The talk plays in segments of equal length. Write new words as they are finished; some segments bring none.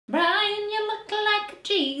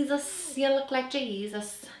Jesus. You look like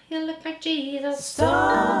Jesus. You look like Jesus.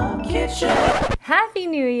 Stump Kitchen. Happy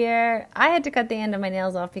New Year! I had to cut the end of my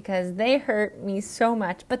nails off because they hurt me so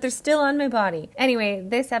much, but they're still on my body. Anyway,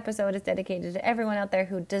 this episode is dedicated to everyone out there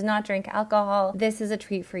who does not drink alcohol. This is a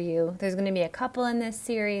treat for you. There's going to be a couple in this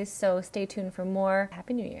series, so stay tuned for more.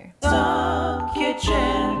 Happy New Year. Stump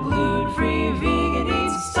Kitchen, gluten-free vegan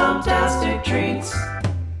eats, Stumptastic treats.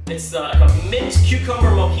 It's like a mint cucumber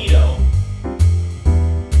mojito.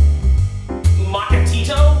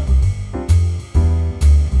 Mojitos?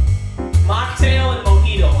 Mocktail and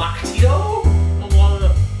mojito. Mojito?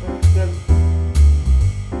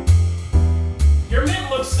 Your mint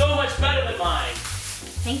looks so much better than mine.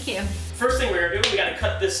 Thank you. First thing we're gonna do, we gotta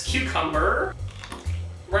cut this cucumber.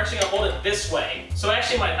 We're actually gonna hold it this way. So it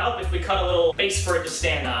actually might help if we cut a little base for it to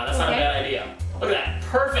stand on. That's not a bad idea. Look at that,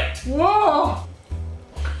 perfect. Whoa!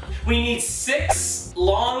 We need 6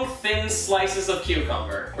 long, thin slices of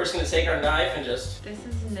cucumber. We're just gonna take our knife and just... This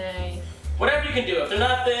is nice. Whatever you can do. If they're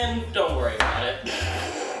not thin, don't worry about it.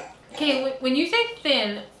 Okay, when you say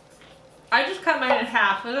thin, I just cut mine in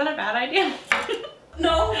half. Was that a bad idea?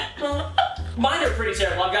 No. Mine are pretty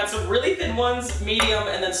terrible. I've got some really thin ones, medium,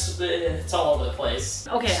 and then it's all over the place.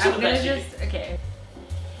 Okay, I'm gonna just... Okay.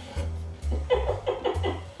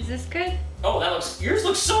 Is this good? Oh, yours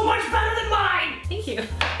looks so much better than mine! Thank you.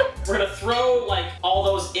 We're gonna throw, like, all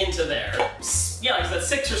those into there. Yeah, like that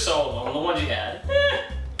 6 or so of them, the ones you had.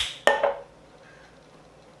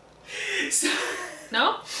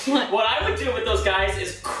 No? What? What I would do with those guys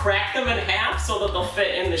is crack them in half so that they'll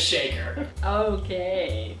fit in the shaker.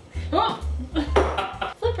 Okay. Oh.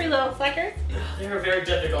 Slippery little suckers. They're very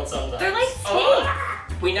difficult sometimes. They're like snakes. Oh.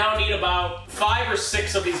 We now need about 5 or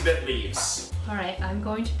 6 of these mint leaves. Alright, I'm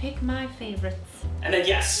going to pick my favorites. And then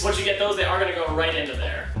yes, once you get those, they are gonna go right into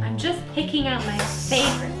there. I'm just picking out my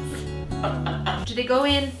favorites. Do they go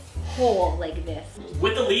in whole like this?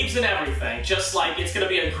 With the leaves and everything, just like it's gonna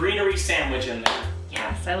be a greenery sandwich in there.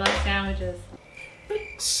 Yes, I love sandwiches.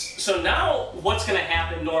 So now what's gonna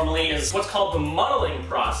happen normally is what's called the muddling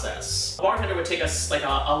process. A bartender would take a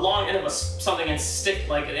long end of something and stick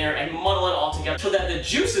like in there and muddle it all together so that the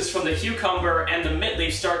juices from the cucumber and the mint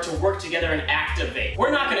leaf start to work together and activate.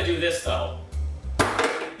 We're not gonna do this though.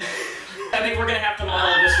 I think we're gonna have to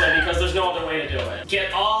muddle it this way because there's no other way to do it.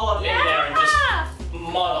 Get all up in there and just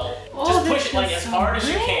muddle. Oh, just push it like as hard as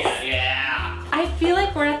you can. Yeah. I feel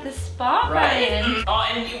like we're at the spot, Ryan. Oh,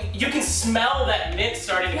 and you can smell that mint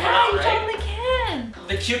starting to come out, right? Yeah, you totally can.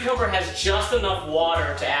 The cucumber has just enough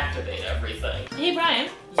water to activate everything. Hey, Brian.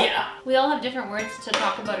 Yeah. We all have different words to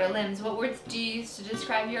talk about our limbs. What words do you use to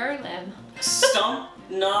describe your limb? Stump,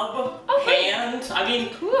 nub, hand. I mean...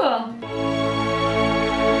 Cool.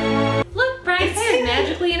 Look, Brian's hair is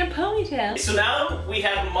magically in a ponytail. So now we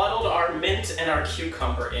have muddled our mint and our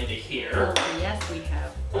cucumber into here. Oh, yes, we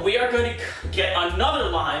have. We are going to get another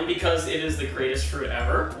lime because it is the greatest fruit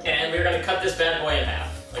ever. And we're going to cut this bad boy in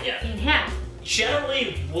half again. In half?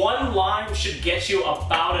 Generally, 1 lime should get you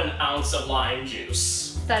about an ounce of lime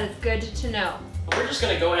juice. That is good to know. We're just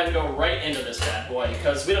going to go ahead and go right into this bad boy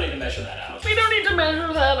because we don't need to measure that out. We don't need to measure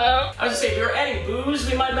that out. I was gonna say, if we were adding booze,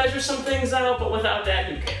 we might measure some things out, but without that,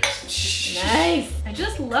 who cares? Nice. I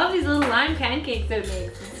just love these little lime pancakes it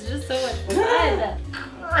makes. It's just so much fun.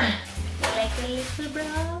 Like a little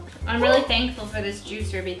bro. I'm really thankful for this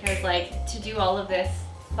juicer because, like, to do all of this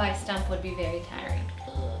by Stump would be very tiring.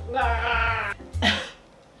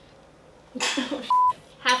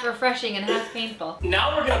 Half refreshing and half painful.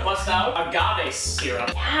 Now we're gonna bust out agave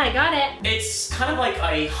syrup. Yeah, I got it. It's kind of like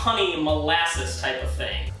a honey molasses type of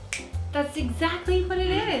thing. That's exactly what it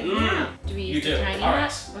is. Yeah. Do we use the tiny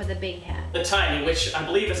hat or the big hat? The tiny, which I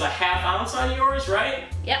believe is a ½ ounce on yours, right?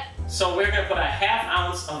 Yep. So we're gonna put a ½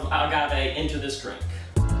 ounce of agave into this drink.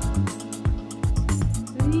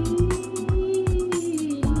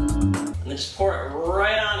 And then just pour it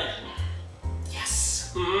right on in.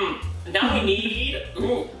 Yes. Now we need,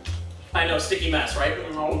 I know, sticky mess, right?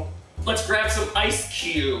 Let's grab some ice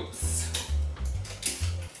cubes.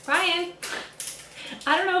 Brian,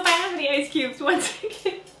 I don't know if I have any ice cubes. One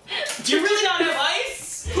second. Do you really not have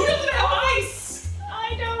ice? Who doesn't have ice?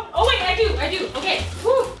 I don't. Oh wait, I do. Okay.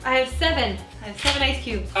 Whew. I have 7. I have 7 ice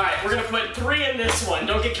cubes. All right, we're gonna put 3 in this one.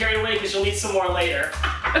 Don't get carried away because you'll need some more later.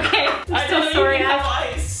 Okay. I'm so sorry. I have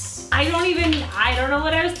ice. I don't know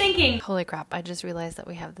what I was thinking. Holy crap, I just realized that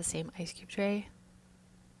we have the same ice cube tray.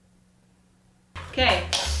 Okay,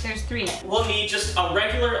 there's 3. We'll need just a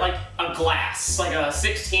regular, like a glass, like a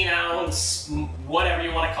 16-ounce, whatever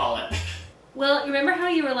you want to call it. Well, remember how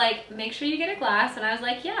you were like, make sure you get a glass, and I was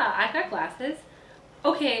like, yeah, I got glasses.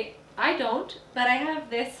 Okay, I don't, but I have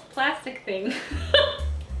this plastic thing.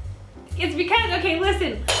 It's because, okay,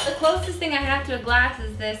 listen. The closest thing I have to a glass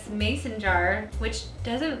is this mason jar, which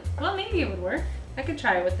doesn't, well, maybe it would work. I could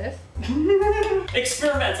try it with this.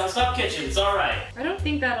 Experiments on Stump Kitchen, it's all right. I don't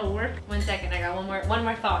think that'll work. 1 second, I got one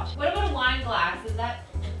more thought. What about a wine glass? Is that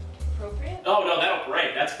appropriate? Oh no, that'll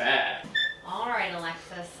break, that's bad. All right,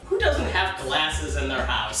 Alexis. Who doesn't have glasses in their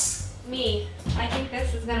house? Me. I think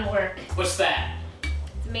this is gonna work. What's that?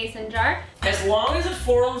 It's a mason jar. As long as it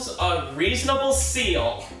forms a reasonable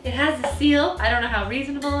seal. It has a seal. I don't know how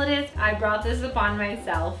reasonable it is. I brought this upon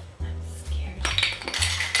myself. I'm scared.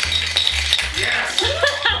 Yes!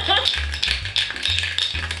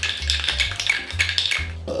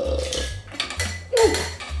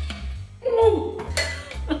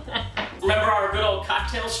 Remember our good old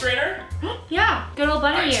cocktail strainer? Yeah, good old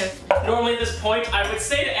bunny ears. Normally at this point, I would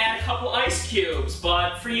say to add a couple ice cubes,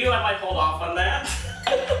 but for you, I might hold off on that.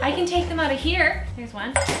 I can take them out of here. Here's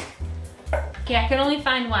one. Okay, I can only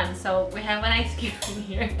find one, so we have an ice cube in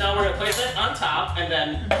here. Now we're gonna place it on top and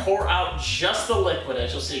then pour out just the liquid,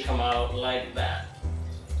 as you'll see come out like that.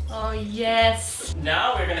 Oh, yes.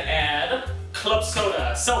 Now we're gonna add club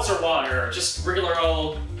soda, seltzer water, just regular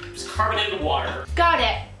old just carbonated water. Got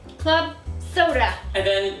it. Club soda. And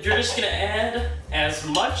then you're just gonna add as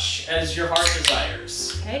much as your heart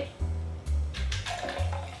desires. Okay.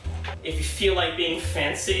 If you feel like being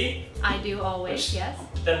fancy, I do always, yes.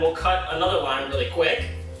 then we'll cut another line really quick.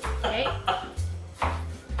 Okay.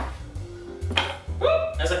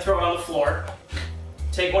 As I throw it on the floor.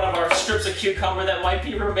 Take one of our strips of cucumber that might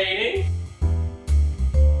be remaining.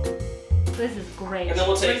 This is great. And then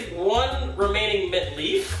we'll take one remaining mint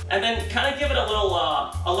leaf and then kind of give it a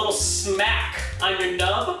little smack on your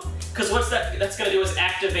nub. Because what's that's gonna do is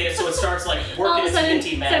activate it so it starts like working its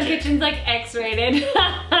minty magic. Stump Kitchen's like X-rated.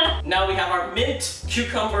 Now we have our mint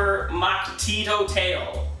cucumber mojito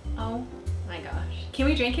tail. Oh my gosh. Can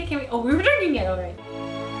we drink it? Can we? Oh, we were drinking it already.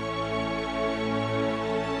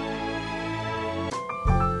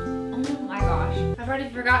 Oh my gosh. I've already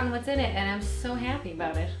forgotten what's in it and I'm so happy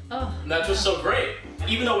about it. Oh. That's what's so great.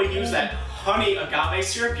 Even though we use that honey agave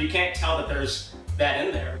syrup, you can't tell that there's that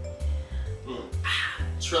in there.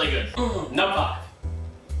 It's really good. Number 5.